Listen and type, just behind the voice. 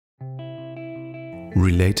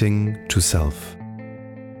Relating to Self,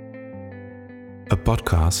 a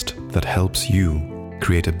podcast that helps you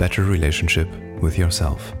create a better relationship with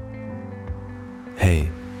yourself. Hey,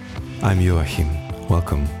 I'm Joachim.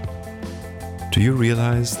 Welcome. Do you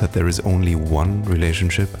realize that there is only one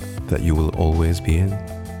relationship that you will always be in?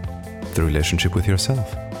 The relationship with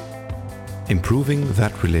yourself. Improving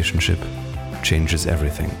that relationship changes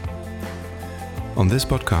everything. On this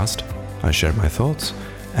podcast, I share my thoughts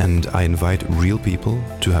and I invite real people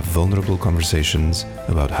to have vulnerable conversations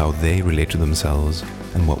about how they relate to themselves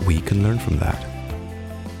and what we can learn from that.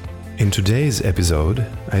 In today's episode,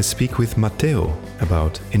 I speak with Matteo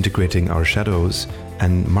about integrating our shadows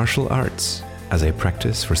and martial arts as a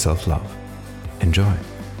practice for self-love. Enjoy.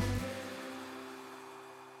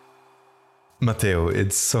 Matteo,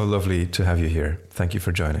 it's so lovely to have you here. Thank you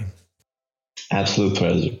for joining. Absolute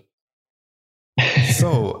pleasure.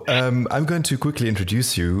 So, I'm going to quickly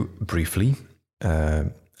introduce you briefly.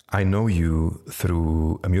 I know you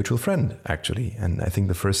through a mutual friend, actually, and I think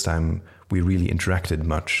the first time we really interacted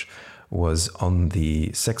much was on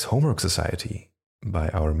the Sex Homework Society by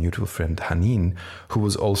our mutual friend Hanin, who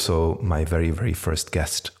was also my very, very first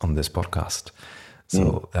guest on this podcast.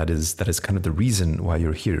 So that is kind of the reason why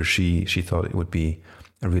you're here. She thought it would be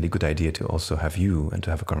a really good idea to also have you and to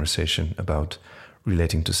have a conversation about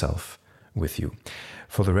relating to self with you.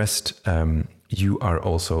 For the rest, you are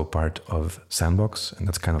also part of Sandbox, and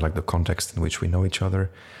that's kind of like the context in which we know each other.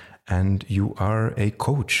 And you are a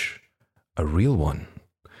coach, a real one,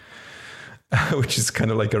 which is kind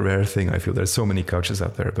of like a rare thing. I feel there's so many coaches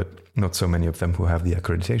out there, but not so many of them who have the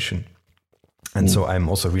accreditation. And so I'm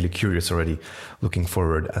also really curious already, looking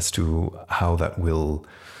forward as to how that will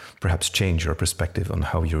perhaps change your perspective on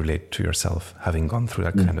how you relate to yourself, having gone through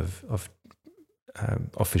that kind of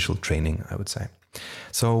official training, I would say.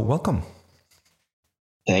 So welcome.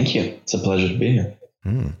 Thank you. It's a pleasure to be here.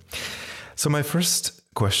 So my first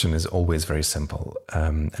question is always very simple,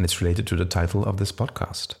 and it's related to the title of this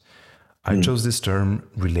podcast. I chose this term,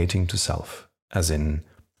 relating to self, as in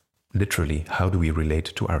literally, how do we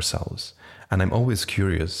relate to ourselves? And I'm always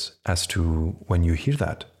curious as to, when you hear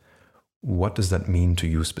that, what does that mean to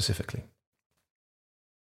you specifically?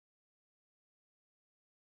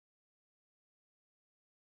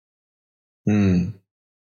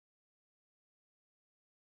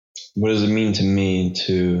 What does it mean to me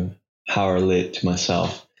to how I relate to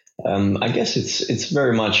myself? I guess it's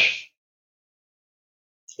very much,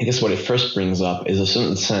 I guess what it first brings up is a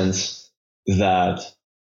certain sense that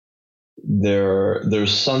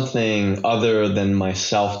there's something other than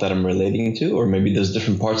myself that I'm relating to, or maybe there's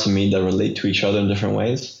different parts of me that relate to each other in different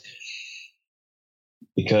ways.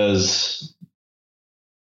 Because,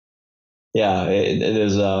 yeah,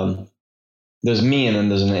 there's me, and then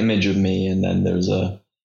there's an image of me, and then there's a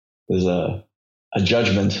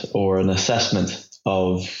judgment or an assessment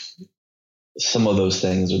of some of those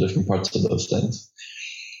things or different parts of those things.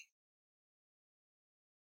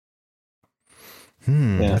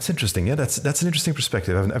 That's interesting. Yeah, that's an interesting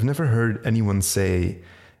perspective. I've never heard anyone say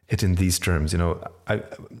it in these terms. You know,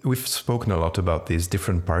 we've spoken a lot about these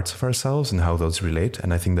different parts of ourselves and how those relate,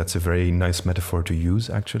 and I think that's a very nice metaphor to use,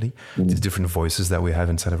 actually. These different voices that we have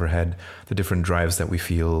inside of our head, the different drives that we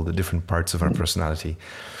feel, the different parts of our personality.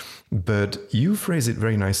 But you phrase it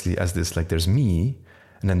very nicely as this, like there's me,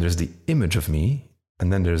 and then there's the image of me,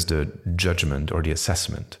 and then there's the judgment or the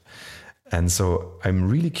assessment. And so I'm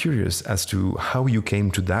really curious as to how you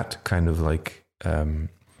came to that kind of like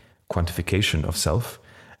quantification of self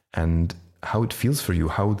and how it feels for you,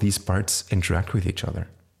 how these parts interact with each other.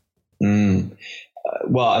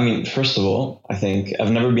 Well, I mean, first of all, I think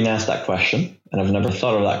I've never been asked that question, and I've never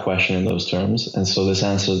thought of that question in those terms. And so this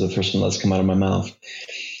answer is the first one that's come out of my mouth.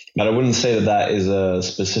 But I wouldn't say that is a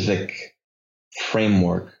specific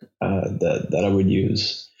framework that I would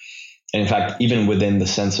use. And in fact, even within the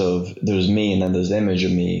sense of there's me and then there's the image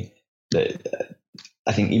of me,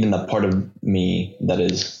 I think even that part of me that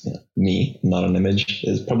is me, not an image,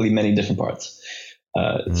 is probably many different parts.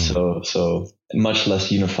 So much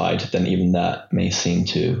less unified than even that may seem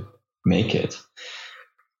to make it.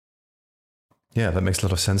 Yeah, that makes a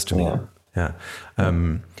lot of sense to me. Yeah.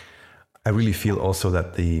 I really feel also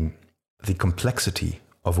that the complexity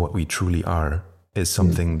of what we truly are is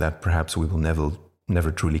something that perhaps we will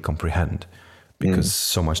never truly comprehend, because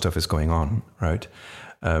so much stuff is going on, right?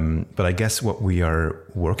 But I guess what we are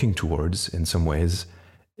working towards in some ways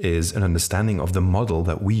is an understanding of the model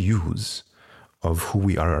that we use of who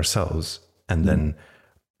we are ourselves, and then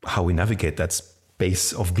how we navigate that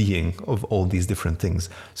space of being of all these different things.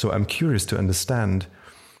 So I'm curious to understand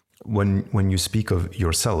when you speak of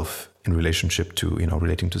yourself in relationship to,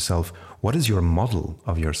 relating to self. What is your model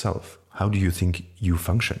of yourself? How do you think you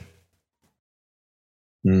function?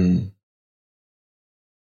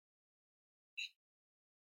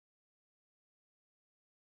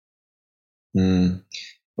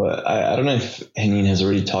 But I don't know if Henning has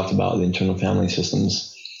already talked about the internal family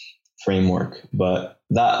systems framework, but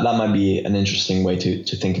that might be an interesting way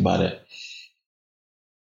to think about it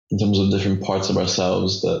in terms of different parts of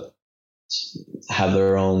ourselves that have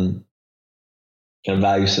their own kind of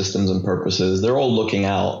value systems and purposes. They're all looking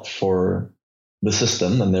out for the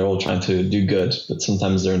system and they're all trying to do good, but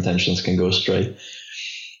sometimes their intentions can go astray.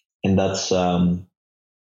 And that's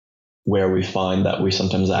where we find that we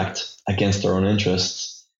sometimes act against our own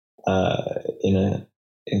interests in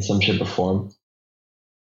some shape or form.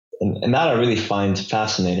 And that I really find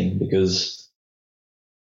fascinating, because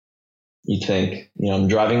you think, I'm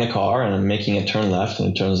driving a car and I'm making it turn left and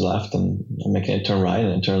it turns left, and I'm making it turn right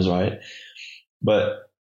and it turns right.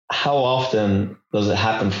 But how often does it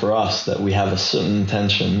happen for us that we have a certain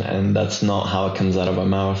intention and that's not how it comes out of our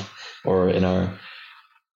mouth or in our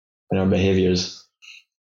behaviors?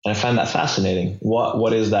 And I find that fascinating.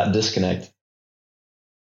 What is that disconnect?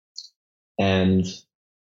 And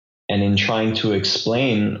in trying to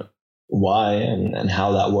explain why and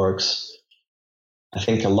how that works, I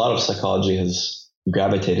think a lot of psychology has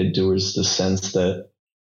gravitated towards the sense that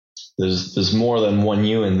there's more than one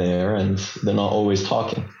you in there, and they're not always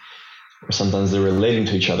talking, or sometimes they're relating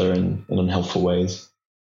to each other in unhelpful ways.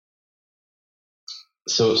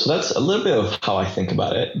 So that's a little bit of how I think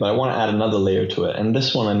about it, but I want to add another layer to it. And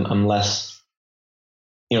this one I'm less,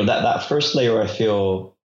 that first layer I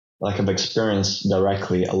feel like I've experienced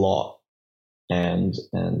directly a lot. And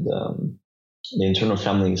the internal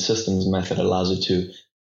family systems method allows you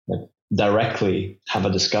to directly have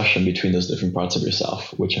a discussion between those different parts of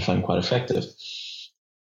yourself, which I find quite effective.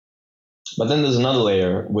 But then there's another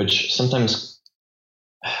layer, which sometimes,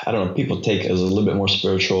 I don't know, people take as a little bit more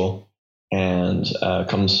spiritual and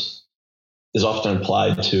is often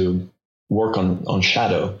applied to work on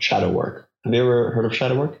shadow work. Have you ever heard of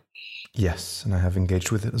shadow work? Yes, and I have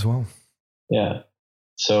engaged with it as well. Yeah.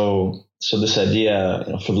 So this idea,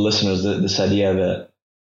 for the listeners, this idea that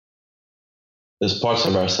there's parts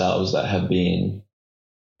of ourselves that have been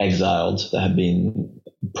exiled, that have been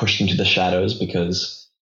pushed into the shadows because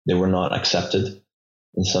they were not accepted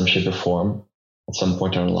in some shape or form at some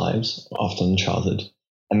point in our lives, often in childhood.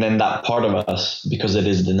 And then that part of us, because it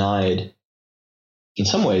is denied, in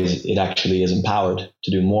some ways, it actually is empowered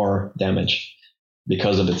to do more damage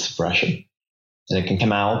because of its suppression. And it can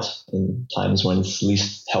come out in times when it's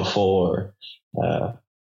least helpful, or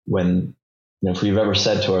when, if we've ever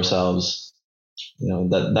said to ourselves,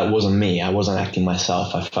 that wasn't me, I wasn't acting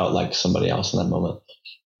myself, I felt like somebody else in that moment.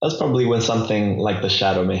 That's probably when something like the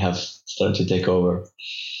shadow may have started to take over,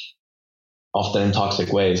 often in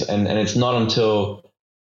toxic ways. And it's not until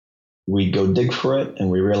we go dig for it and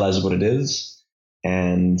we realize what it is,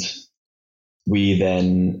 and we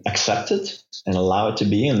then accept it and allow it to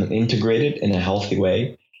be and integrate it in a healthy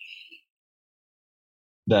way,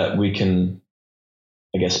 that we can,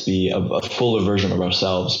 I guess, be a fuller version of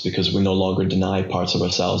ourselves, because we no longer deny parts of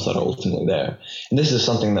ourselves that are ultimately there. And this is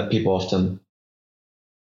something that people often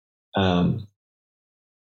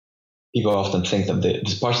think that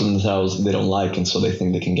there's parts of themselves they don't like, and so they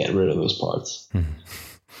think they can get rid of those parts.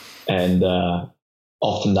 And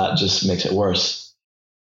often that just makes it worse.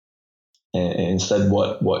 And instead,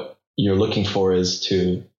 what you're looking for is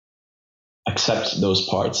to accept those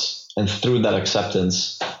parts. And through that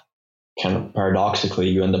acceptance, kind of paradoxically,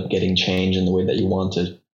 you end up getting change in the way that you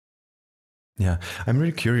wanted. Yeah, I'm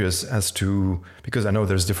really curious as to, because I know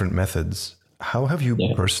there's different methods. How have you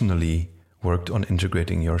personally worked on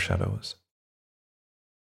integrating your shadows?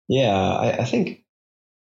 Yeah, I think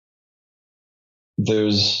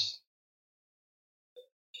there's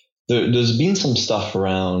been some stuff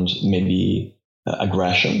around maybe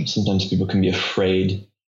aggression. Sometimes people can be afraid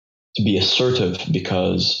to be assertive,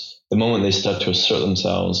 because the moment they start to assert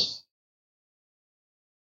themselves,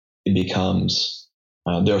 it becomes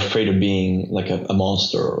they're afraid of being like a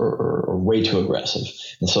monster or way too aggressive,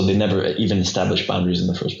 and so they never even establish boundaries in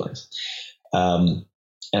the first place. And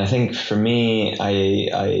I think for me,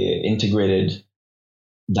 I integrated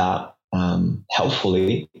that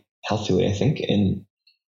healthily, I think, in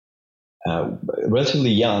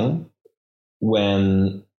relatively young,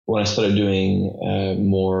 when I started doing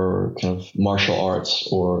more kind of martial arts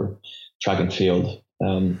or track and field.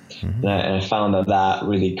 And I found that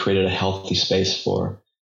really created a healthy space for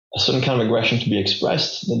a certain kind of aggression to be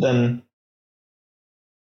expressed, but then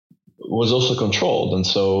was also controlled. And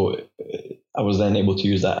so I was then able to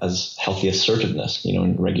use that as healthy assertiveness,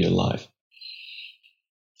 in regular life.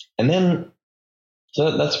 And then,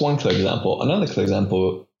 so that's one clear example. Another clear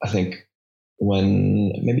example, I think,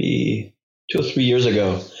 when maybe 2 or 3 years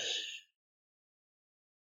ago,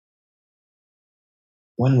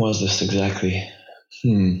 when was this exactly?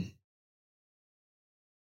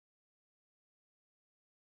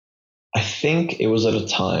 I think it was at a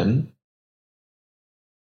time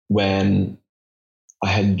when I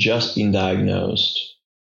had just been diagnosed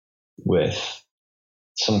with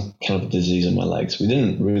some kind of disease in my legs. We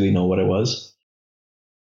didn't really know what it was.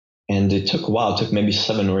 And it took a while. It took maybe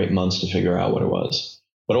 7 or 8 months to figure out what it was.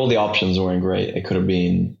 But all the options weren't great. It could have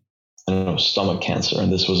been, I don't know, stomach cancer,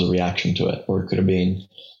 and this was a reaction to it. Or it could have been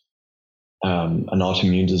an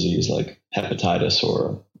autoimmune disease like hepatitis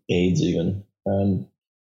or AIDS even.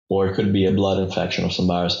 Or it could be a blood infection of some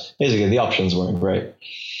virus. Basically, the options weren't great.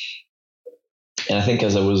 And I think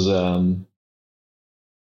as I was a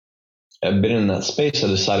bit in that space, I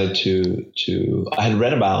decided I had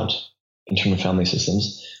read about internal family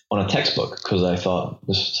systems on a textbook because I thought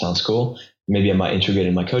this sounds cool. Maybe I might integrate it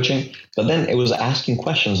in my coaching. But then it was asking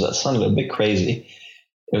questions that sounded a bit crazy.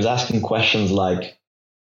 It was asking questions like,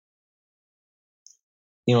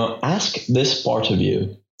 ask this part of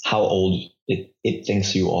you how old it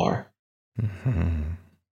thinks you are. Mm-hmm.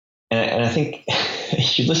 And I think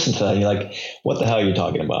you listen to that and you're like, what the hell are you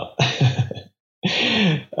talking about?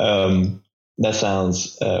 That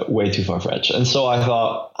sounds way too far-fetched. And so I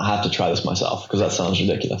thought I have to try this myself because that sounds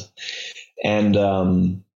ridiculous. And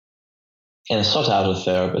I sought out a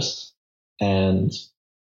therapist, and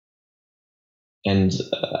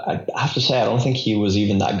I have to say, I don't think he was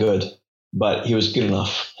even that good, but he was good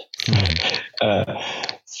enough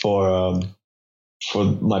for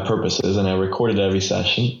my purposes. And I recorded every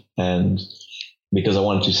session, and because I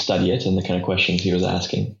wanted to study it and the kind of questions he was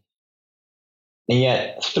asking. And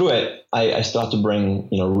yet through it, I started to bring,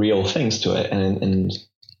 real things to it. And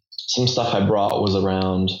some stuff I brought was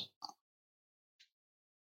around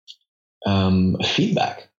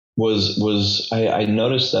feedback. I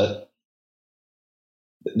noticed that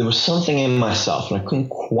there was something in myself and I couldn't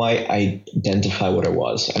quite identify what it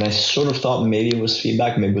was. And I sort of thought maybe it was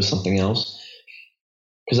feedback, maybe it was something else.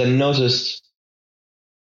 Because I noticed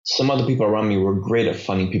some other people around me were great at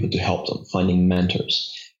finding people to help them, finding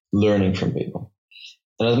mentors, learning from people.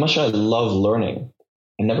 And as much as I love learning,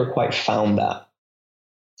 I never quite found that.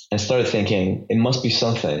 I started thinking it must be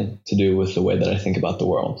something to do with the way that I think about the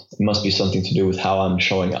world. It must be something to do with how I'm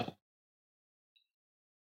showing up.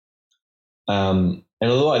 And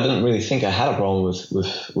although I didn't really think I had a problem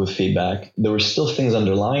with feedback, there were still things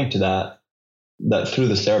underlying to that through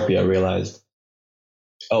this therapy I realized,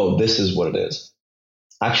 oh, this is what it is.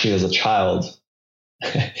 Actually, as a child,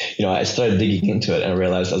 I started digging into it and I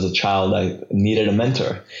realized as a child I needed a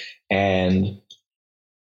mentor. And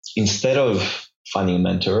instead of finding a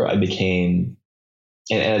mentor, I became,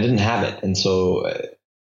 and I didn't have it. And so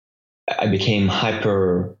I became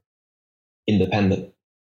hyper independent.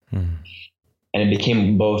 And it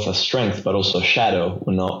became both a strength, but also a shadow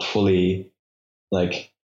when not fully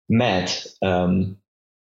met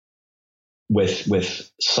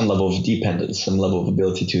with some level of dependence, some level of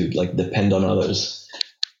ability to depend on others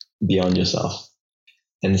beyond yourself.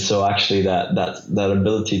 And so actually that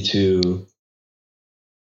ability to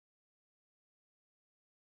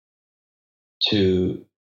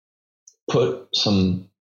put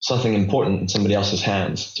something important in somebody else's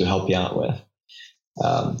hands to help you out with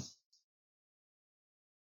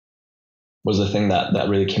was the thing that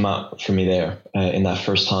really came out for me there in that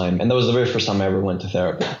first time. And that was the very first time I ever went to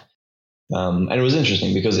therapy. And it was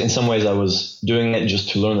interesting because in some ways I was doing it just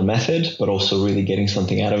to learn the method, but also really getting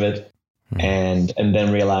something out of it. And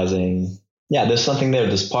then realizing, there's something there.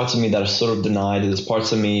 There's parts of me that are sort of denied. There's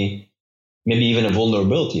parts of me, maybe even a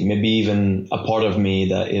vulnerability, maybe even a part of me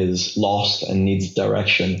that is lost and needs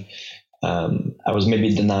direction. I was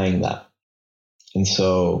maybe denying that. And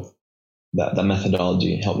so that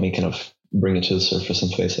methodology helped me kind of bring it to the surface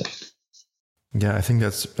and face it. Yeah, I think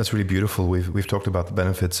that's really beautiful. We've talked about the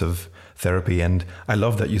benefits of therapy, and I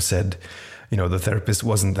love that you said, the therapist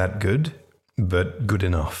wasn't that good, but good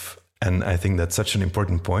enough. And I think that's such an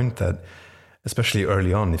important point that, especially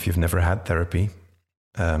early on, if you've never had therapy,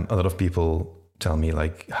 a lot of people tell me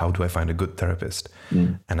how do I find a good therapist?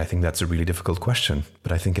 And I think that's a really difficult question.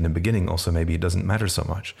 But I think in the beginning also maybe it doesn't matter so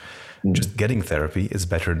much. Just getting therapy is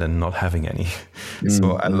better than not having any.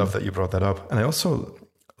 So I love that you brought that up. And I also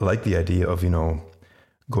like the idea of,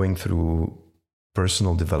 going through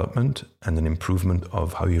personal development and an improvement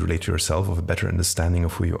of how you relate to yourself, of a better understanding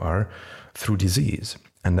of who you are through disease.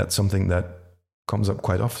 And that's something that comes up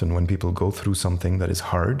quite often when people go through something that is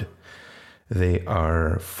hard. They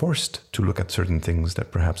are forced to look at certain things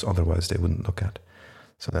that perhaps otherwise they wouldn't look at.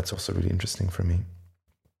 So that's also really interesting for me.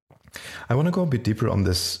 I want to go a bit deeper on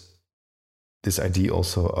this idea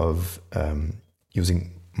also of using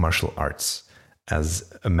martial arts as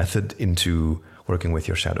a method into working with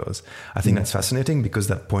your shadows. I think that's fascinating because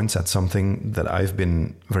that points at something that I've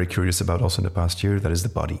been very curious about also in the past year, that is the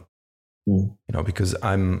body. You know, because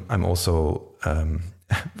I'm also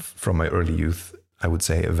from my early youth, I would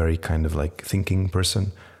say a very kind of like thinking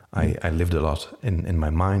person. I lived a lot in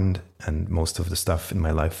my mind, and most of the stuff in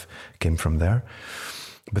my life came from there.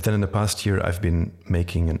 But then in the past year, I've been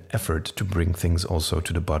making an effort to bring things also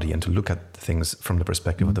to the body and to look at things from the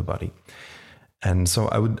perspective of the body. And so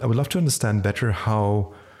I would love to understand better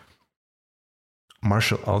how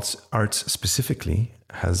martial arts specifically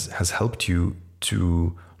has helped you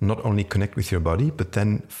to not only connect with your body, but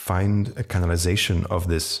then find a canalization of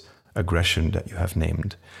this aggression that you have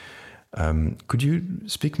named. Could you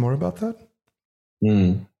speak more about that?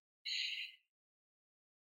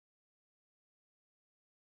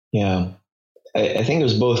 Yeah, I think it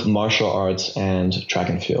was both martial arts and track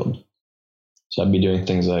and field. So I'd be doing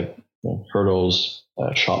things like hurdles,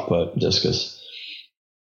 shot put, discus,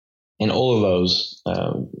 and all of those,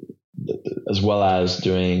 as well as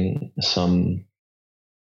doing some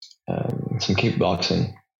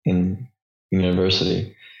kickboxing in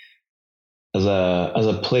university as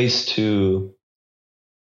a place to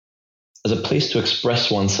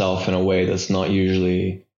express oneself in a way that's not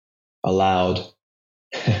usually allowed.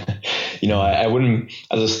 You know, I wouldn't,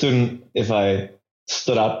 as a student, if I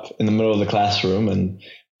stood up in the middle of the classroom and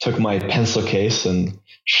took my pencil case and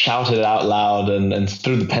shouted it out loud and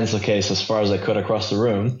threw the pencil case as far as I could across the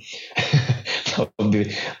room, that would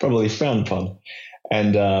be probably frowned upon.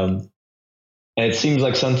 And it seems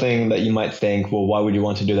like something that you might think, well, why would you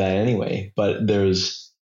want to do that anyway? But I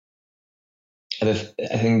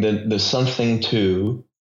think that there's something to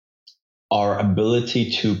our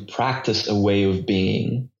ability to practice a way of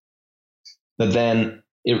being that then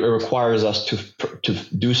it requires us to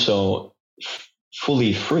do so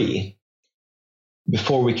fully free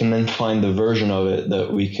before we can then find the version of it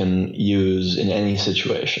that we can use in any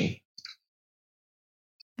situation.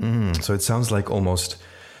 So it sounds like almost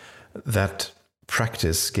that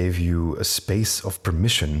practice gave you a space of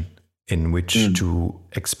permission in which to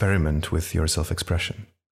experiment with your self-expression.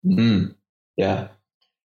 Yeah.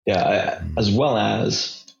 As well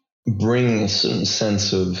as bringing a certain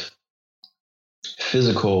sense of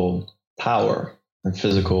physical power and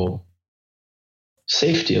physical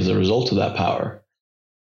safety as a result of that power.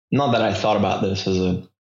 Not that I thought about this as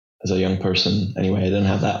a young person anyway. I didn't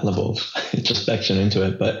have that level of introspection into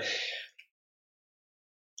it, but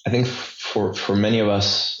I think for many of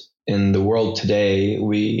us in the world today,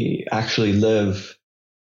 we actually live,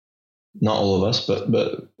 not all of us,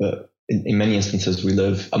 but in many instances, we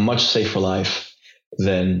live a much safer life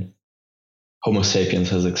than Homo sapiens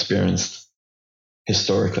has experienced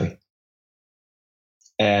historically.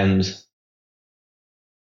 And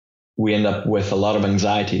we end up with a lot of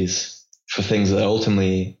anxieties for things that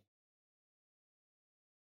ultimately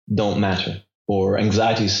don't matter, or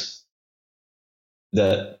anxieties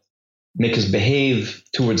that make us behave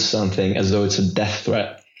towards something as though it's a death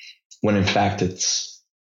threat, when in fact it's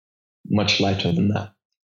much lighter than that.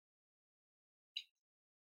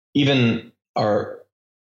 Even our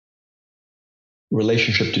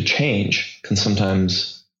relationship to change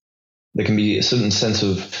there can be a certain sense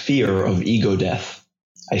of fear of ego death.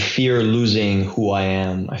 I fear losing who I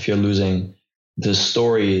am. I fear losing the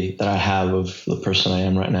story that I have of the person I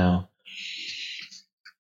am right now.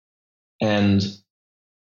 And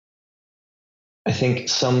I think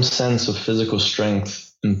some sense of physical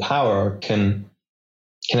strength and power can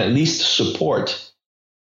at least support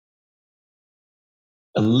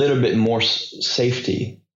a little bit more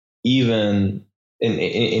safety, even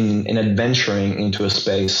in adventuring into a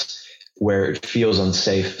space where it feels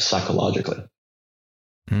unsafe psychologically.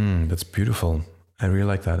 That's beautiful. I really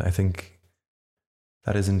like that. I think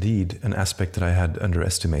that is indeed an aspect that I had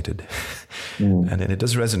underestimated. And it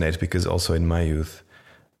does resonate because also in my youth,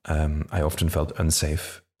 I often felt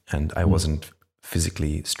unsafe and I wasn't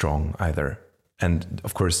physically strong either. And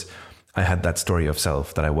of course, I had that story of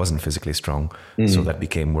self that I wasn't physically strong. So that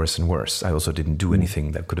became worse and worse. I also didn't do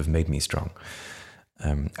anything that could have made me strong.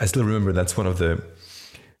 I still remember that's one of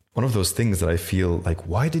those things that I feel like,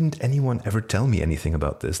 why didn't anyone ever tell me anything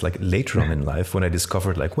about this? Like later on in life, when I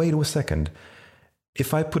discovered like, wait a second,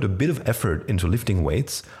 if I put a bit of effort into lifting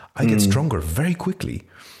weights, I get stronger very quickly.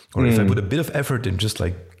 Or if I put a bit of effort in just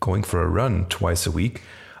like going for a run twice a week,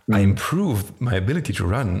 I improved my ability to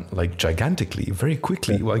run like gigantically, very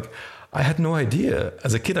quickly. Like I had no idea.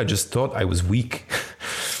 As a kid, I just thought I was weak.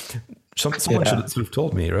 Someone should have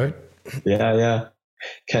told me, right? Yeah, yeah.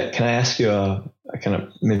 Can I ask you a kind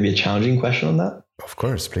of maybe a challenging question on that? Of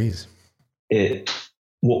course, please.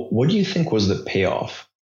 What do you think was the payoff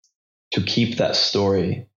to keep that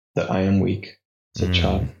story that I am weak as a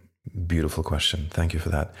child? Beautiful question. Thank you for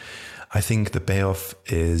that. I think the payoff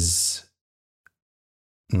is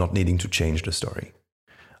not needing to change the story.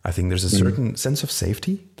 I think there's a certain sense of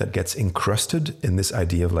safety that gets encrusted in this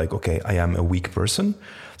idea of like, okay, I am a weak person,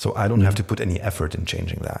 so I don't have to put any effort in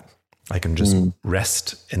changing that. I can just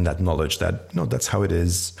rest in that knowledge that, no, that's how it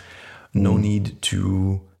is. No need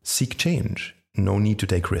to seek change. No need to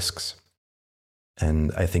take risks.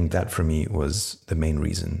 And I think that for me was the main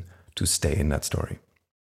reason to stay in that story.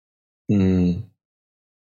 And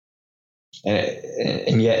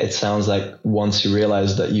yet it sounds like once you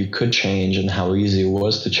realized that you could change and how easy it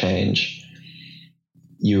was to change,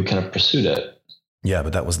 you kind of pursued it. Yeah,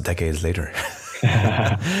 but that was decades later.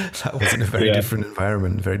 That was in a very different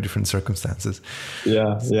environment, very different circumstances.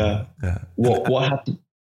 Yeah. What happened?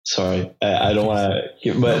 Sorry, I don't want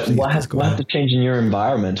to. But what had to change in your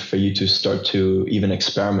environment for you to start to even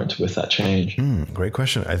experiment with that change? Great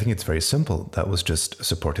question. I think it's very simple. That was just a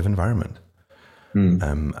supportive environment.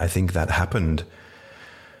 I think that happened.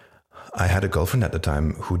 I had a girlfriend at the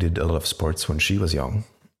time who did a lot of sports when she was young,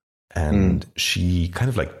 and she kind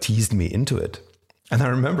of like teased me into it. And I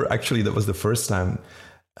remember actually that was the first time.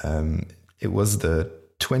 It was the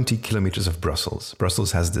 20 kilometers of Brussels.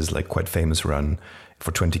 Brussels has this like quite famous run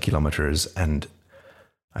for 20 kilometers, and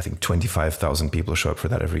I think 25,000 people show up for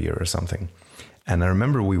that every year or something. And I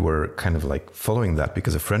remember we were kind of like following that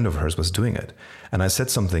because a friend of hers was doing it. And I said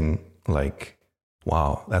something like,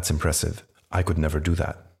 wow, that's impressive. I could never do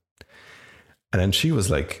that. And then she was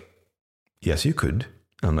like, yes, you could.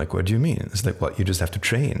 And I'm like, what do you mean? It's like, well, you just have to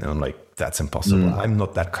train. And I'm like, that's impossible. I'm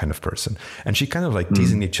not that kind of person. And she kind of like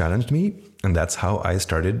teasingly challenged me. And that's how I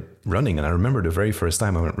started running. And I remember the very first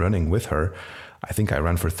time I went running with her, I think I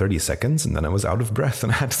ran for 30 seconds and then I was out of breath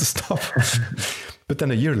and I had to stop. But then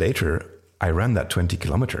a year later, I ran that 20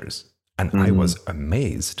 kilometers and I was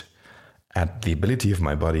amazed at the ability of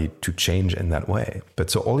my body to change in that way. But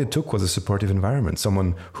so all it took was a supportive environment,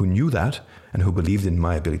 someone who knew that and who believed in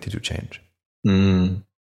my ability to change.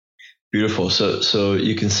 Beautiful. So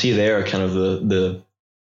you can see there kind of the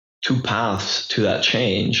two paths to that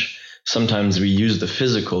change. Sometimes we use the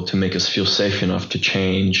physical to make us feel safe enough to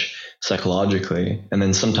change psychologically. And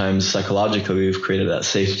then sometimes psychologically, we've created that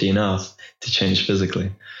safety enough to change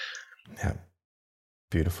physically. Yeah.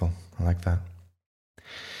 Beautiful. I like that.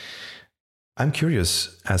 I'm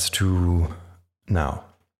curious as to now,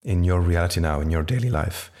 in your reality now, in your daily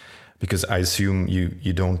life, because I assume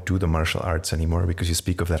you don't do the martial arts anymore because you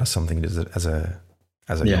speak of that as something as a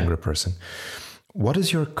younger person. What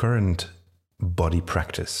is your current body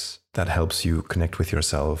practice that helps you connect with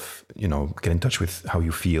yourself, get in touch with how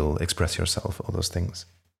you feel, express yourself, all those things?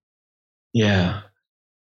 Yeah.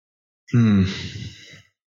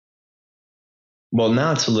 Well,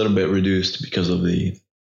 now it's a little bit reduced because of the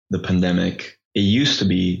pandemic. It used to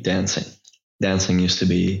be dancing. Dancing used to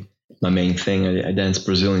be my main thing. I danced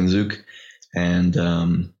Brazilian Zouk, and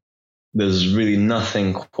there's really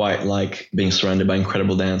nothing quite like being surrounded by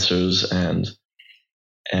incredible dancers and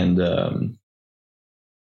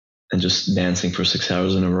just dancing for 6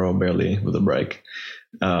 hours in a row, barely with a break,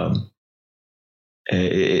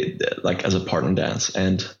 like as a partner dance.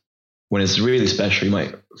 And when it's really special, you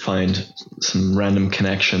might find some random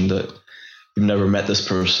connection that you've never met this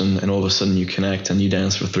person, and all of a sudden you connect and you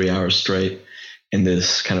dance for 3 hours straight in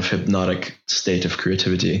this kind of hypnotic state of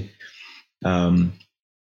creativity.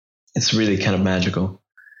 It's really kind of magical.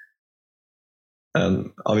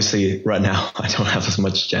 Obviously, right now, I don't have as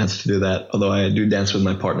much chance to do that, although I do dance with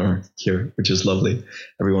my partner here, which is lovely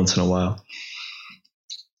every once in a while.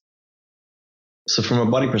 So from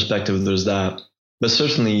a body perspective, there's that. But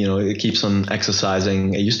certainly, it keeps on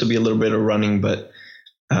exercising. It used to be a little bit of running, but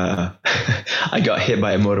I got hit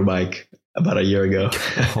by a motorbike about a year ago.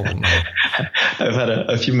 Oh, man. I've had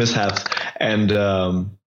a few mishaps, and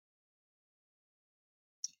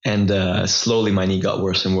slowly my knee got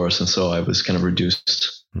worse and worse, and so I was kind of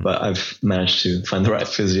reduced. But I've managed to find the right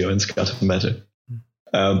physio, and it's gotten better.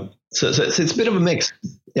 So it's a bit of a mix.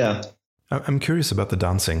 Yeah. I'm curious about the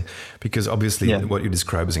dancing, because obviously what you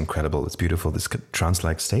describe is incredible. It's beautiful, this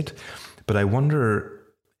trance-like state. But I wonder,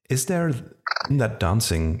 is there in that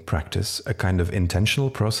dancing practice a kind of intentional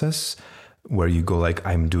process where you go like,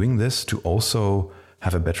 I'm doing this to also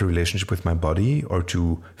have a better relationship with my body or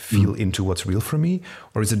to feel into what's real for me?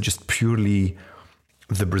 Or is it just purely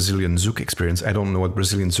the Brazilian Zouk experience? I don't know what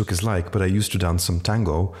Brazilian Zouk is like, but I used to dance some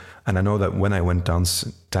tango. And I know that when I went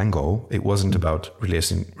dance tango, it wasn't about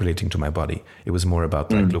relating to my body. It was more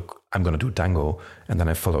about like, look, I'm going to do tango. And then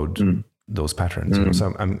I followed those patterns. You know?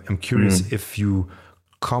 So I'm curious if you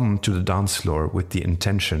come to the dance floor with the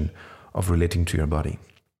intention of relating to your body.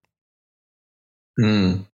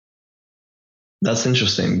 That's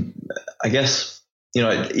interesting. I guess,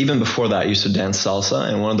 even before that, I used to dance salsa.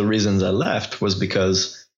 And one of the reasons I left was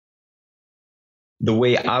because the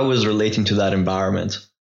way I was relating to that environment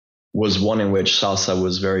was one in which salsa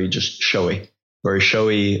was very just showy, very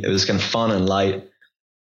showy. It was kind of fun and light,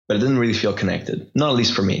 but it didn't really feel connected. Not at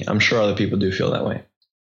least for me. I'm sure other people do feel that way.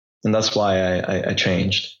 And that's why I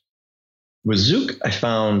changed. With Zouk, I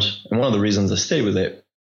found, and one of the reasons I stayed with it,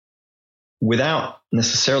 without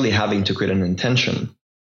necessarily having to create an intention,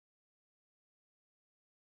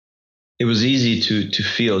 it was easy to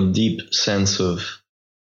feel a deep sense of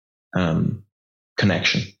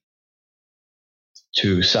connection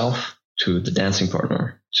to self, to the dancing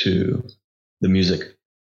partner, to the music,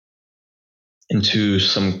 into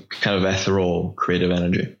some kind of ethereal creative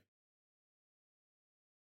energy.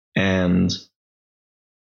 And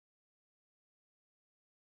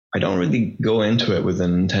I don't really go into it with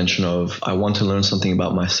an intention of, I want to learn something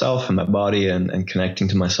about myself and my body and connecting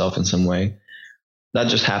to myself in some way. That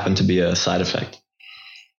just happened to be a side effect,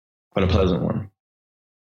 but a pleasant one.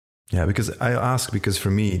 Yeah, because I ask, because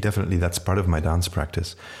for me, definitely that's part of my dance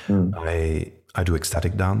practice. I do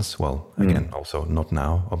ecstatic dance. Well, again, also not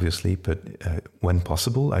now, obviously, but when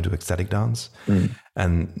possible, I do ecstatic dance.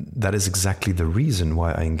 And that is exactly the reason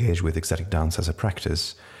why I engage with ecstatic dance as a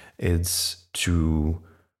practice. It's to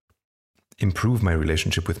improve my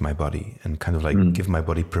relationship with my body and kind of like give my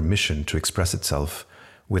body permission to express itself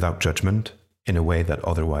without judgment in a way that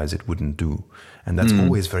otherwise it wouldn't do. And that's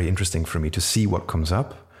always very interesting for me to see what comes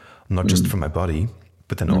up, not just from my body,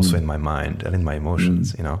 but then also in my mind and in my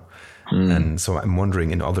emotions, And so I'm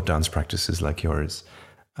wondering, in other dance practices like yours,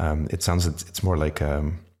 it sounds it's more like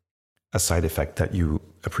a side effect that you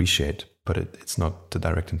appreciate, but it's not the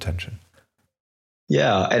direct intention.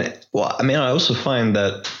 Yeah. And I also find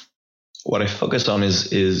that what I focus on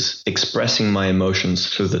is expressing my emotions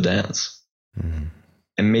through the dance.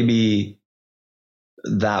 And maybe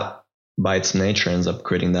that by its nature ends up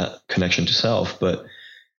creating that connection to self. But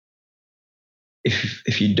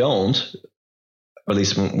if you don't, or at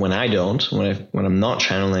least when I don't, when I'm not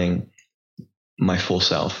channeling my full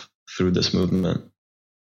self through this movement,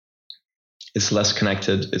 it's less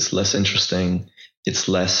connected, it's less interesting, it's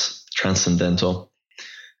less transcendental.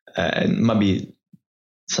 It might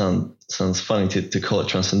sounds funny to call it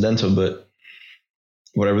transcendental, but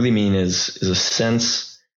what I really mean is a sense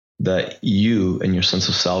that you and your sense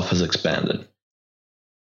of self has expanded.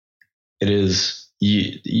 It is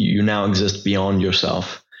you now exist beyond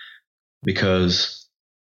yourself, because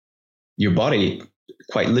your body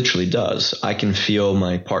quite literally does. I can feel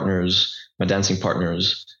my dancing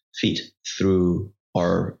partner's feet through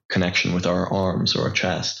our connection with our arms or our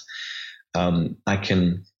chest. I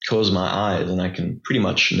can close my eyes and I can pretty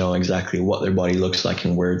much know exactly what their body looks like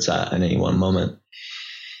and where it's at any one moment.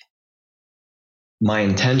 My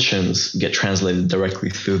intentions get translated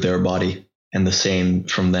directly through their body, and the same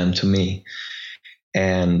from them to me.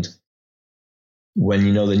 And when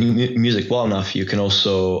you know the new music well enough, you can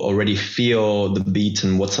also already feel the beat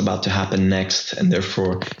and what's about to happen next, and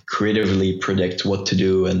therefore creatively predict what to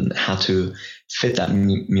do and how to fit that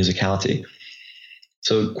musicality.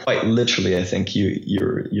 So quite literally, I think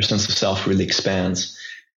your sense of self really expands,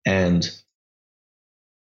 and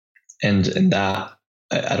that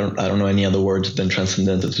I don't know any other word than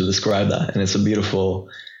transcendental to describe that. And it's a beautiful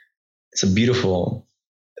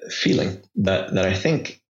feeling that I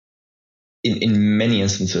think in many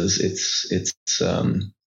instances it's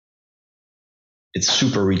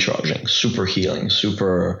super recharging, super healing,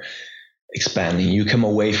 super expanding. You come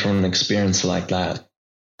away from an experience like that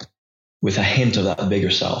with a hint of that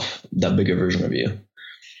bigger self, that bigger version of you.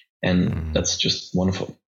 And that's just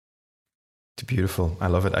wonderful. It's beautiful. I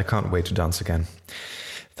love it. I can't wait to dance again.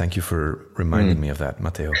 Thank you for reminding me of that,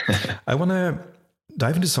 Matteo. I want to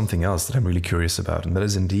dive into something else that I'm really curious about, and that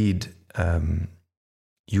is indeed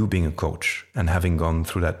you being a coach and having gone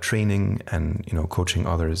through that training and coaching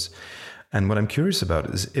others. And what I'm curious about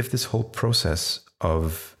is if this whole process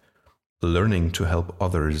of learning to help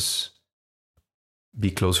others be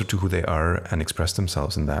closer to who they are and express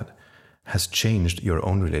themselves in that has changed your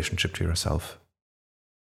own relationship to yourself.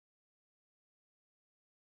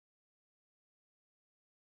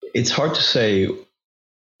 It's hard to say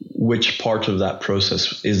which part of that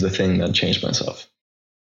process is the thing that changed myself.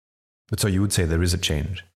 But so you would say there is a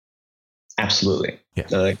change? Absolutely. Yeah.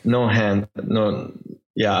 I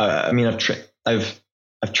mean, I've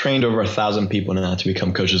trained over 1,000 people now to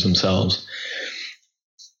become coaches themselves.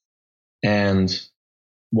 And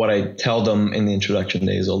what I tell them in the introduction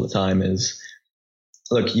days all the time is,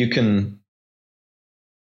 look,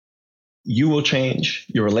 you will change,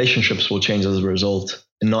 your relationships will change as a result,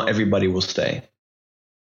 and not everybody will stay.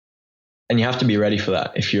 And you have to be ready for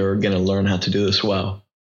that if you're going to learn how to do this well.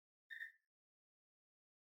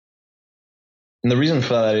 And the reason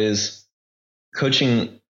for that is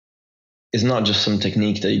coaching is not just some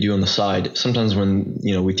technique that you do on the side. Sometimes when,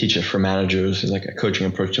 we teach it for managers, it's like a coaching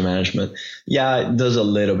approach to management. Yeah, it does a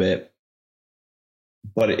little bit,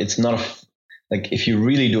 but it's not like, if you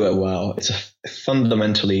really do it well, it's a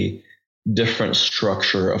fundamentally different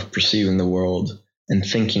structure of perceiving the world and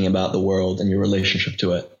thinking about the world and your relationship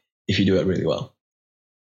to it if you do it really well.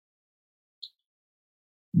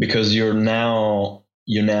 Because you're now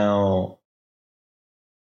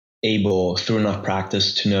able, through enough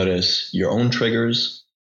practice, to notice your own triggers,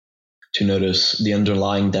 to notice the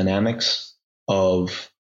underlying dynamics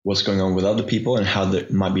of what's going on with other people and how they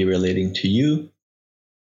might be relating to you.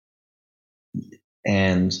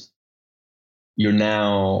 And you're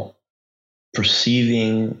now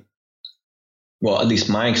perceiving, well, at least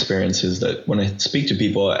my experience is that when I speak to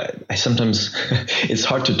people, I sometimes, it's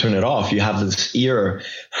hard to turn it off. You have this ear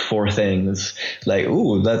for things like,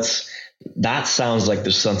 ooh, that sounds like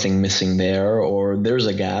there's something missing there, or there's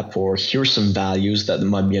a gap, or here's some values that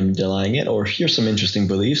might be underlying it, or here's some interesting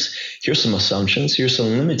beliefs, here's some assumptions, here's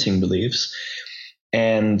some limiting beliefs.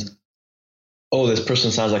 And, oh, this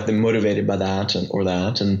person sounds like they're motivated by that or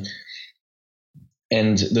that. And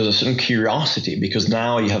there's a certain curiosity because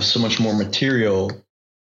now you have so much more material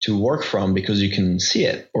to work from because you can see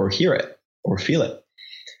it or hear it or feel it.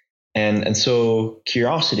 And so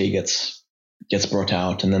curiosity gets brought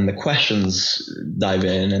out, and then the questions dive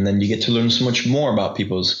in, and then you get to learn so much more about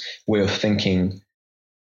people's way of thinking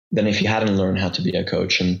than if you hadn't learned how to be a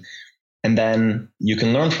coach. And then you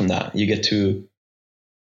can learn from that. You get to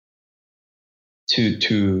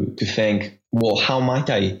think, well, how might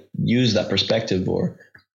I use that perspective, or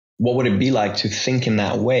what would it be like to think in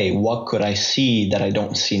that way? What could I see that I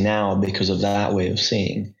don't see now because of that way of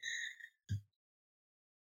seeing?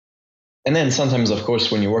 And then sometimes, of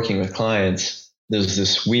course, when you're working with clients, there's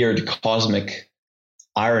this weird cosmic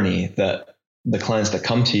irony that the clients that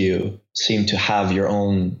come to you seem to have your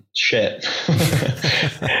own shit.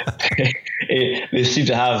 They seem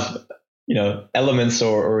to have, elements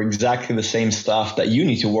or exactly the same stuff that you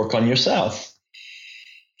need to work on yourself.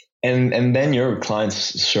 And then your clients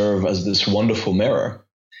serve as this wonderful mirror.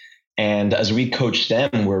 And as we coach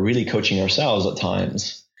them, we're really coaching ourselves at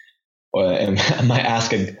times. And I might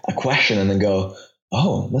ask a question and then go,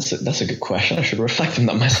 oh, that's a good question. I should reflect on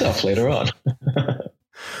that myself later on.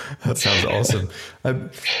 That sounds awesome.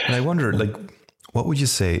 And I wonder, what would you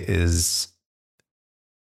say is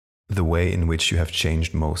the way in which you have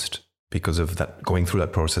changed most because of that, going through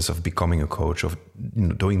that process of becoming a coach, of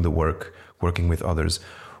doing the work, working with others?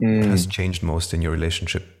 What has changed most in your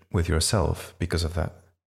relationship with yourself because of that?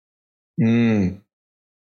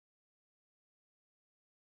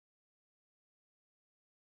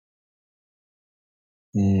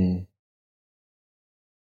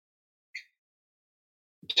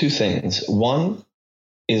 Two things. One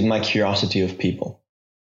is my curiosity of people.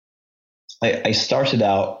 I started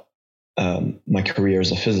out my career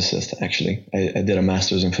as a physicist, actually. I did a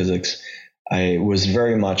master's in physics. I was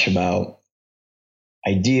very much about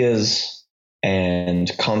ideas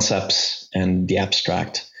and concepts and the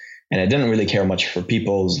abstract. And I didn't really care much for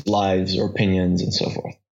people's lives or opinions and so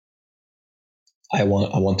forth. I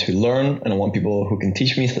want to learn, and I want people who can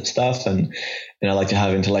teach me stuff, and I like to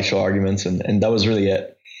have intellectual arguments, and that was really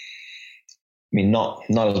it. I mean, not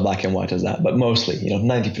as black and white as that, but mostly,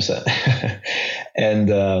 90%.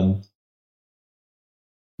 And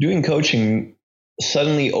doing coaching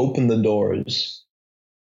suddenly opened the doors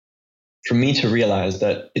for me to realize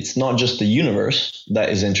that it's not just the universe that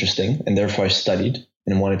is interesting, and therefore I studied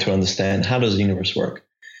and wanted to understand how does the universe work.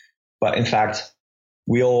 But in fact,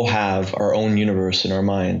 we all have our own universe in our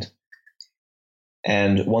mind.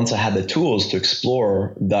 And once I had the tools to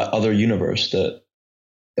explore that other universe that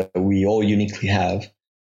we all uniquely have,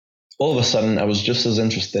 all of a sudden I was just as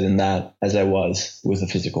interested in that as I was with the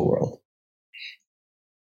physical world.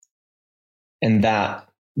 And that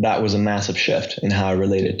was a massive shift in how I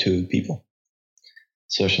related to people,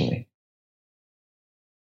 certainly.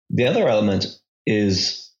 The other element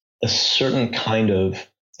is a certain kind of,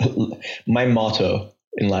 my motto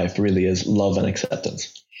in life really is love and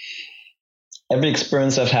acceptance. Every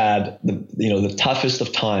experience I've had, the toughest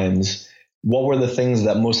of times, what were the things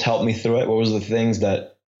that most helped me through it? What was the things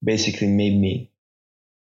that basically made me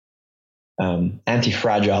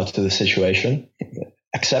anti-fragile to the situation?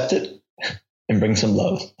 Accept it and bring some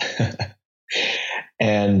love.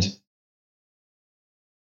 And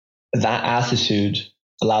that attitude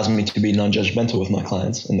allows me to be non-judgmental with my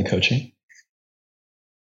clients in the coaching.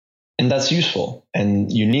 And that's useful.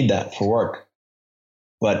 And you need that for work.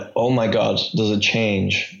 But oh my God, does it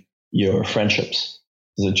change your friendships?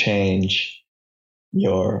 Does it change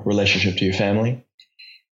your relationship to your family?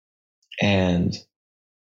 And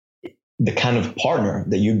the kind of partner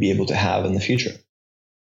that you'd be able to have in the future.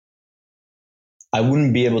 I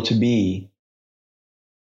wouldn't be able to be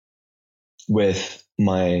with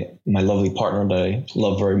my lovely partner that I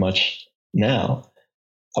love very much now.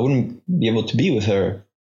 I wouldn't be able to be with her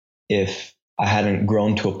if I hadn't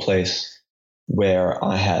grown to a place where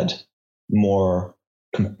I had more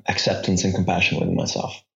acceptance and compassion within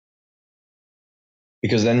myself.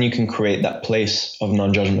 Because then you can create that place of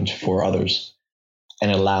non-judgment for others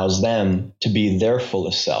and allows them to be their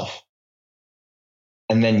fullest self.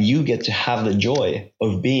 And then you get to have the joy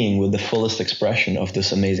of being with the fullest expression of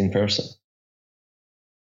this amazing person.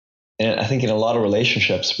 And I think in a lot of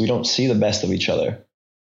relationships, we don't see the best of each other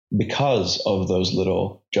because of those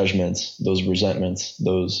little judgments, those resentments,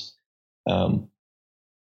 those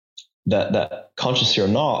that consciously or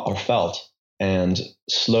not are felt, and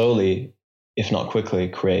slowly, if not quickly,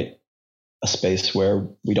 create a space where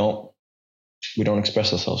we don't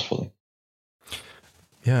express ourselves fully.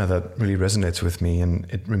 Yeah, that really resonates with me, and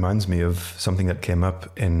it reminds me of something that came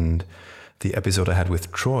up in the episode I had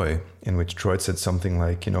with Troy, in which Troy said something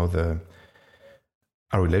like, our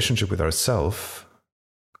relationship with ourselves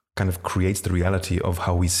kind of creates the reality of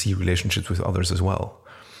how we see relationships with others as well.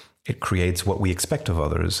 It creates what we expect of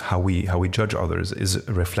others. How we judge others is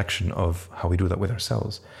a reflection of how we do that with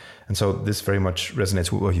ourselves. And so this very much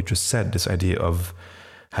resonates with what you just said. This idea of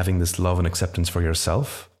having this love and acceptance for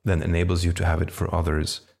yourself then enables you to have it for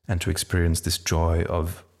others and to experience this joy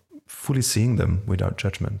of fully seeing them without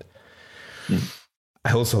judgment. Mm.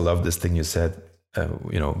 I also love this thing you said,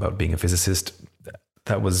 about being a physicist.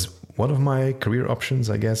 That was one of my career options,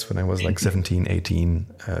 I guess, when I was like 17, 18.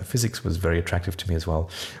 Physics was very attractive to me as well.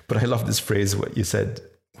 But I love this phrase, what you said,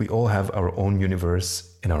 we all have our own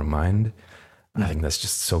universe in our mind. I think that's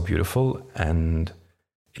just so beautiful. And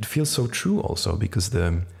it feels so true also, because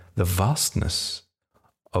the vastness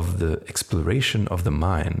of the exploration of the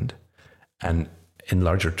mind, and in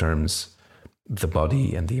larger terms, the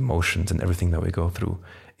body and the emotions and everything that we go through,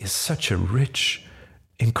 is such a rich,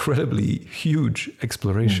 incredibly huge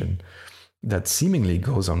exploration that seemingly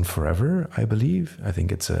goes on forever, I believe. I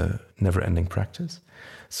think it's a never-ending practice.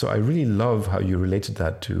 So I really love how you related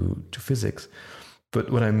that to physics. But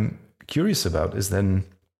what I'm curious about is then,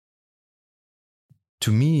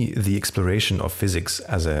 to me, the exploration of physics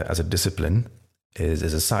as a discipline is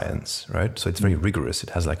a science, right? So it's very rigorous.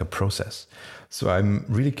 It has like a process. So I'm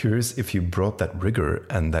really curious if you brought that rigor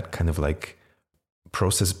and that kind of like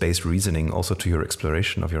process-based reasoning also to your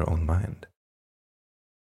exploration of your own mind.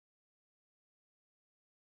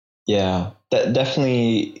 Yeah,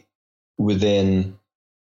 definitely within,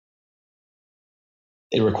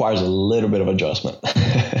 it requires a little bit of adjustment.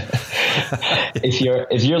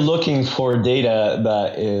 If you're looking for data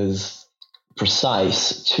that is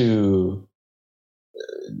precise to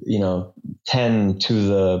 10 to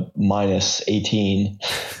the minus 18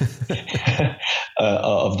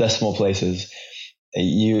 of decimal places,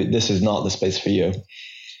 this is not the space for you.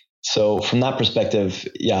 So from that perspective,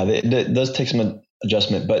 yeah, it does take some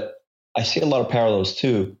adjustment, but I see a lot of parallels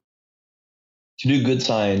too. To do good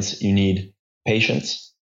science, you need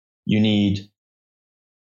patience. You need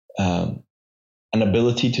an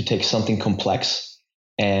ability to take something complex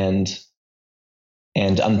and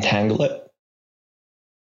untangle it.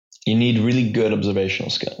 You need really good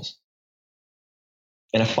observational skills.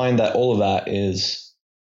 And I find that all of that is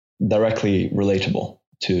directly relatable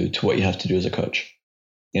to what you have to do as a coach,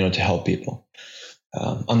 to help people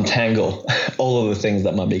untangle all of the things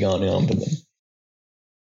that might be going on with them.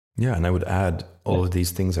 Yeah, and I would add, all of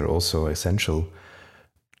these things are also essential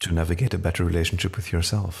to navigate a better relationship with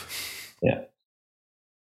yourself. Yeah,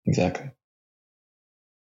 exactly.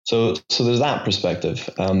 So there's that perspective.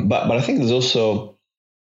 But I think there's also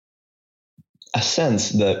a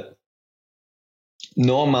sense that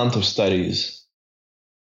no amount of studies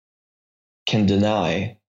can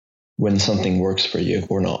deny when something works for you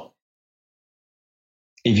or not.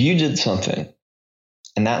 If you did something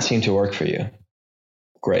and that seemed to work for you,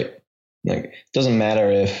 great. Like, it doesn't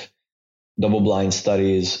matter if double-blind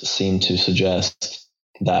studies seem to suggest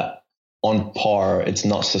that on par, it's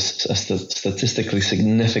not a statistically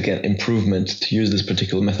significant improvement to use this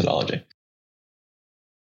particular methodology.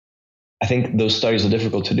 I think those studies are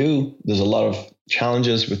difficult to do. There's a lot of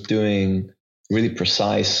challenges with doing really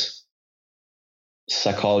precise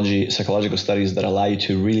psychological studies that allow you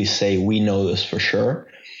to really say, we know this for sure.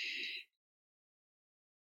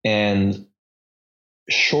 And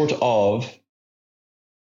short of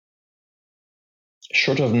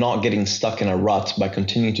not getting stuck in a rut by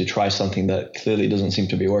continuing to try something that clearly doesn't seem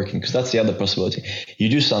to be working, because that's the other possibility. You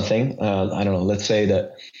do something, I don't know, let's say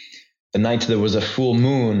that the night there was a full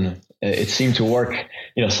moon, it seemed to work,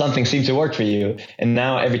 something seemed to work for you. And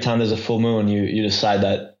now every time there's a full moon, you decide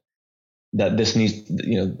that this needs,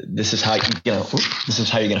 this is how, this is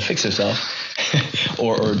how you're going to fix yourself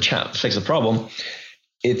or fix a problem.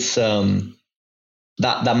 It's,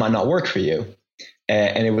 that might not work for you.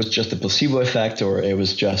 And it was just a placebo effect, or it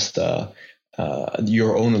was just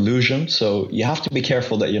your own illusion. So you have to be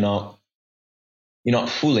careful that you're not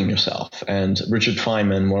fooling yourself. And Richard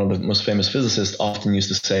Feynman, one of the most famous physicists, often used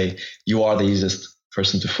to say, "You are the easiest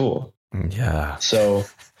person to fool." Yeah. So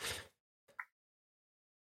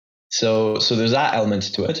there's that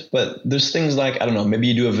element to it. But there's things like, I don't know, maybe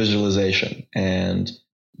you do a visualization and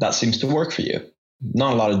that seems to work for you.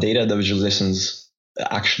 Not a lot of data. The visualizations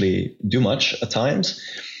actually do much at times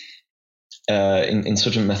in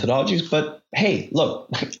certain methodologies, but hey, look,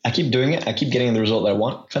 I keep doing it. I keep getting the result that I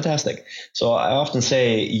want. Fantastic. So I often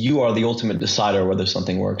say you are the ultimate decider whether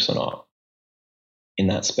something works or not in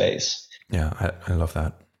that space. Yeah, I love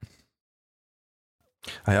that.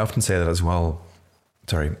 I often say that as well.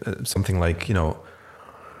 Sorry, something like, no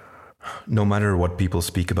matter what people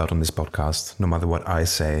speak about on this podcast, no matter what I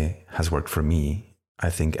say has worked for me, I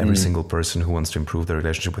think every single person who wants to improve their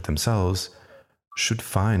relationship with themselves should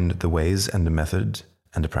find the ways and the method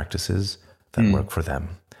and the practices that work for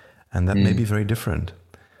them. And that may be very different.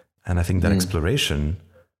 And I think that exploration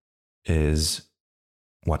is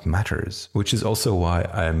what matters, which is also why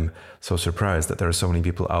I'm so surprised that there are so many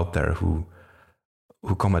people out there who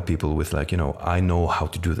come at people with like, I know how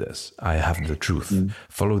to do this. I have the truth.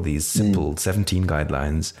 Follow these simple 17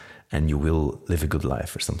 guidelines and you will live a good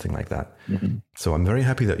life, or something like that. So I'm very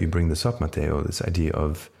happy that you bring this up, Matteo, this idea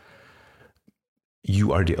of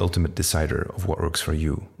you are the ultimate decider of what works for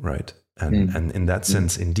you, right? And in that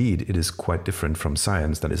sense, indeed, it is quite different from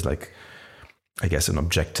science. That is like, I guess, an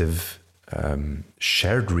objective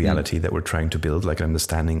shared reality that we're trying to build, like an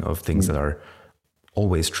understanding of things that are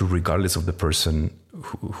always true, regardless of the person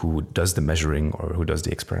who does the measuring or who does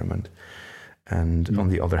the experiment. And on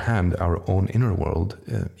the other hand, our own inner world,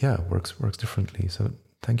 works differently. So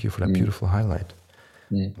thank you for that beautiful highlight.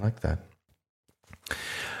 I like that.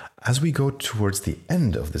 As we go towards the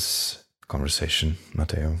end of this conversation,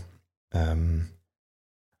 Matteo,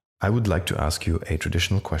 I would like to ask you a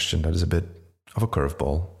traditional question that is a bit of a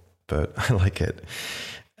curveball, but I like it.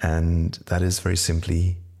 And that is very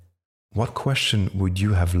simply, what question would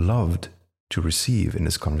you have loved to receive in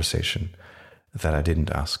this conversation that I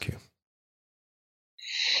didn't ask you?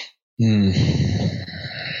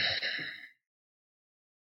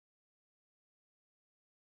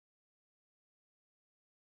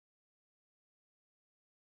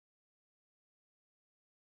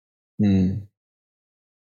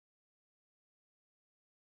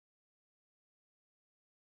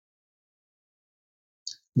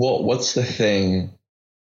 What's the thing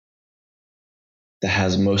that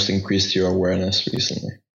has most increased your awareness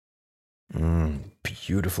recently?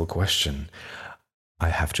 Beautiful question. I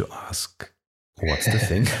have to ask, what's the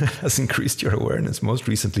thing that has increased your awareness most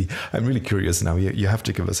recently? I'm really curious now. You have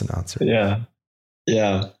to give us an answer.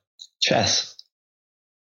 Yeah. Chess.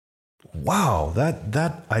 Wow,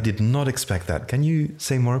 that I did not expect that. Can you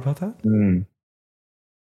say more about that?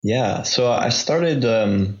 Yeah. So I started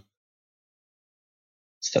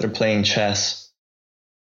playing chess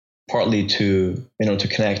partly to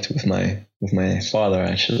connect with my father,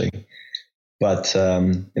 actually, but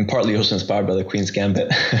and partly also inspired by the Queen's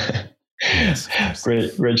Gambit. Yes,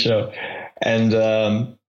 great show. And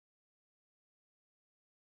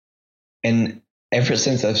ever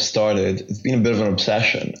since I've started, it's been a bit of an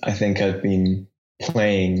obsession. I think I've been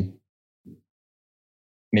playing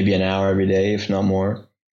maybe an hour every day, if not more.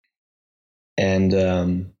 And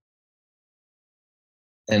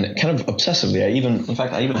kind of obsessively, I even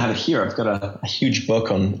have it here. I've got a huge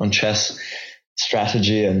book on chess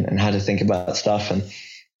strategy and how to think about stuff. And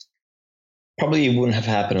probably it wouldn't have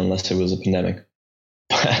happened unless it was a pandemic.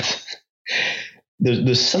 But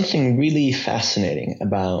there's something really fascinating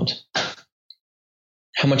about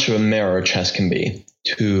how much of a mirror chess can be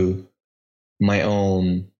to my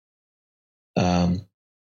own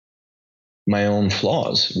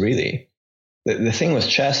flaws, really. The thing with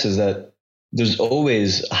chess is that there's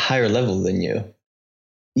always a higher level than you.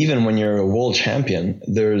 Even when you're a world champion,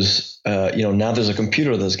 there's, now there's a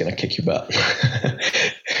computer that's going to kick your butt.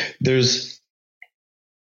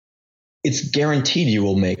 It's guaranteed you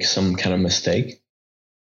will make some kind of mistake.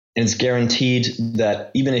 And it's guaranteed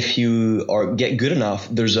that even if you get good enough,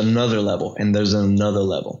 there's another level and there's another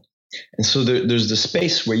level. And so there's the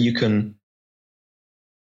space where you can,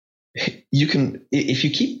 if you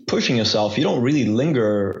keep pushing yourself, you don't really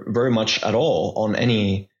linger very much at all on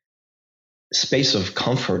any space of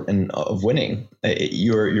comfort and of winning.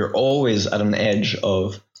 You're always at an edge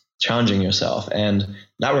of challenging yourself, and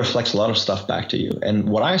that reflects a lot of stuff back to you. And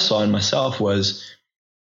what I saw in myself was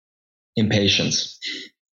impatience,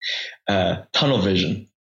 tunnel vision,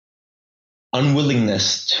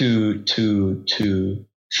 unwillingness to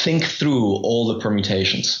think through all the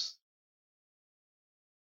permutations.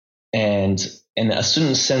 And a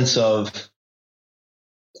certain sense of,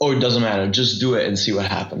 oh, it doesn't matter, just do it and see what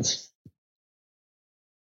happens.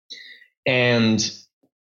 And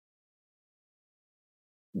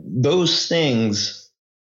those things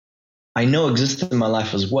I know exist in my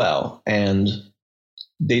life as well, and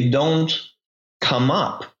they don't come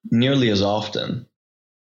up nearly as often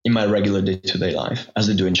in my regular day-to-day life as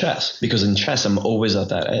they do in chess, because in chess I'm always at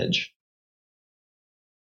that edge.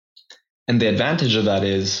 And the advantage of that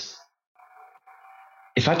is,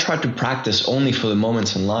 if I tried to practice only for the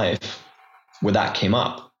moments in life where that came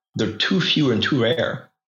up, they're too few and too rare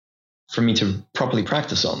for me to properly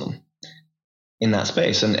practice on them in that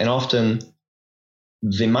space. And often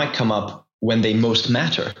they might come up when they most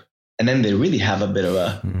matter, and then they really have a bit of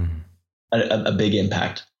a big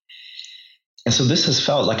impact. And so this has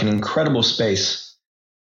felt like an incredible space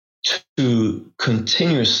to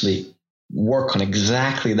continuously work on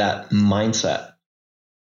exactly that mindset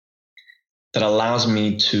that allows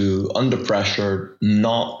me to, under pressure,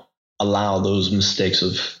 not allow those mistakes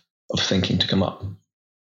of thinking to come up.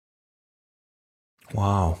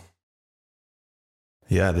 Wow.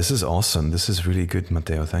 Yeah, this is awesome. This is really good,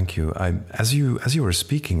 Matteo. Thank you. As you were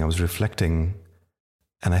speaking, I was reflecting,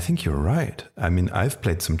 and I think you're right. I mean, I've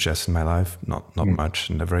played some chess in my life, not much,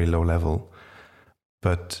 and a very low level,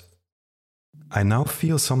 but I now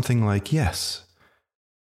feel something like, yes,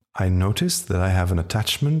 I noticed that I have an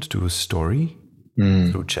attachment to a story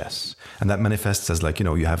through chess. And that manifests as like,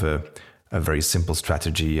 you have a very simple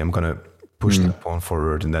strategy. I'm going to push that pawn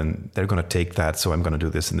forward, and then they're going to take that. So I'm going to do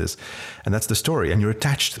this and this. And that's the story. And you're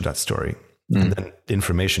attached to that story. And then the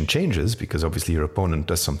information changes because obviously your opponent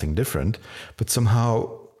does something different, but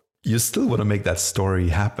somehow you still want to make that story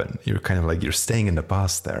happen. You're kind of like, you're staying in the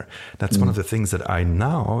past there. That's one of the things that I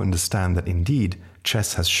now understand that indeed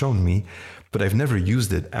chess has shown me, but I've never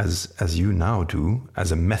used it as you now do,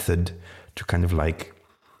 as a method to kind of like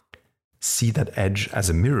see that edge as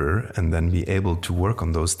a mirror and then be able to work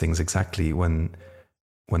on those things exactly when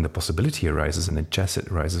the possibility arises. And in chess,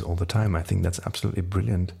 it arises all the time. I think that's absolutely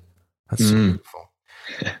brilliant. That's so beautiful.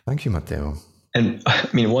 Thank you, Matteo. And I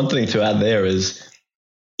mean, one thing to add there is,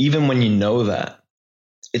 even when you know that,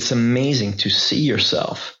 it's amazing to see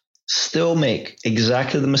yourself still make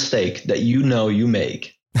exactly the mistake that you know you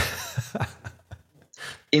make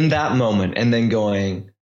in that moment, and then going,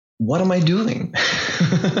 what am I doing?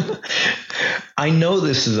 I know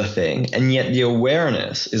this is a thing, and yet the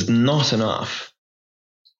awareness is not enough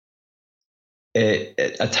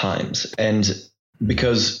at times. And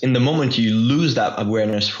because in the moment you lose that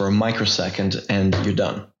awareness for a microsecond and you're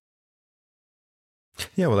done.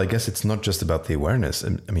 Yeah, well, I guess it's not just about the awareness.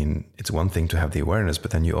 I mean, it's one thing to have the awareness,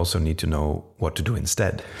 but then you also need to know what to do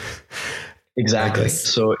instead. Exactly.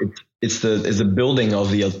 So it's the building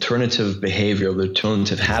of the alternative behavior, the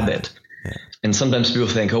alternative habit. Yeah. And sometimes people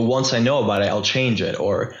think, oh, once I know about it, I'll change it.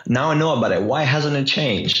 Or now I know about it, why hasn't it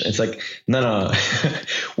changed? It's like, no.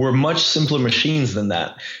 We're much simpler machines than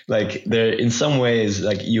that. Like, there, in some ways,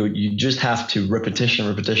 like you just have to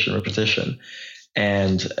repetition.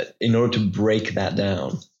 And in order to break that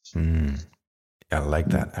down. I like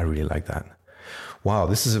that. I really like that. Wow,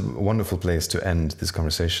 this is a wonderful place to end this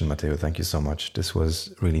conversation, Matteo. Thank you so much. This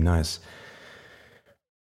was really nice.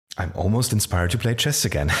 I'm almost inspired to play chess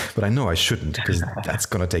again, but I know I shouldn't because that's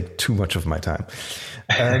going to take too much of my time.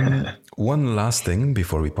 One last thing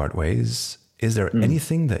before we part ways. Is there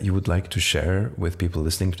anything that you would like to share with people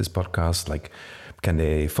listening to this podcast? Like, can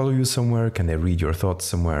they follow you somewhere? Can they read your thoughts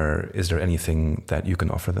somewhere? Is there anything that you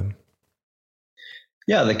can offer them?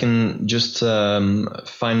 Yeah, they can just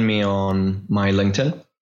find me on my LinkedIn.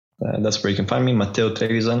 That's where you can find me, Matteo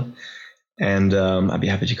Trevisan, and I'd be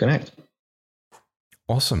happy to connect.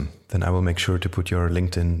 Awesome. Then I will make sure to put your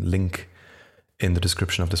LinkedIn link in the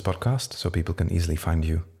description of this podcast so people can easily find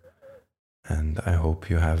you. And I hope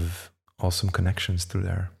you have awesome connections through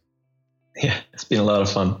there. Yeah, it's been a lot of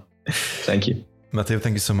fun. Thank you. Matteo,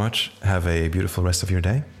 thank you so much. Have a beautiful rest of your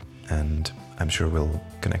day, and I'm sure we'll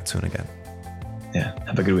connect soon again. Yeah,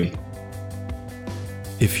 have a good week.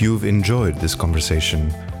 If you've enjoyed this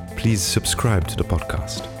conversation, please subscribe to the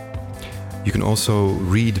podcast. You can also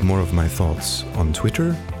read more of my thoughts on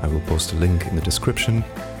Twitter. I will post a link in the description.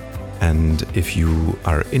 And if you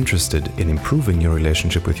are interested in improving your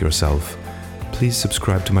relationship with yourself, please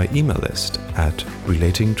subscribe to my email list at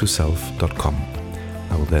relatingtoself.com.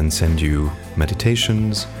 I will then send you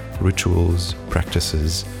meditations, rituals,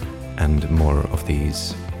 practices, and more of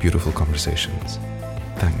these beautiful conversations.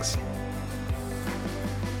 Thanks.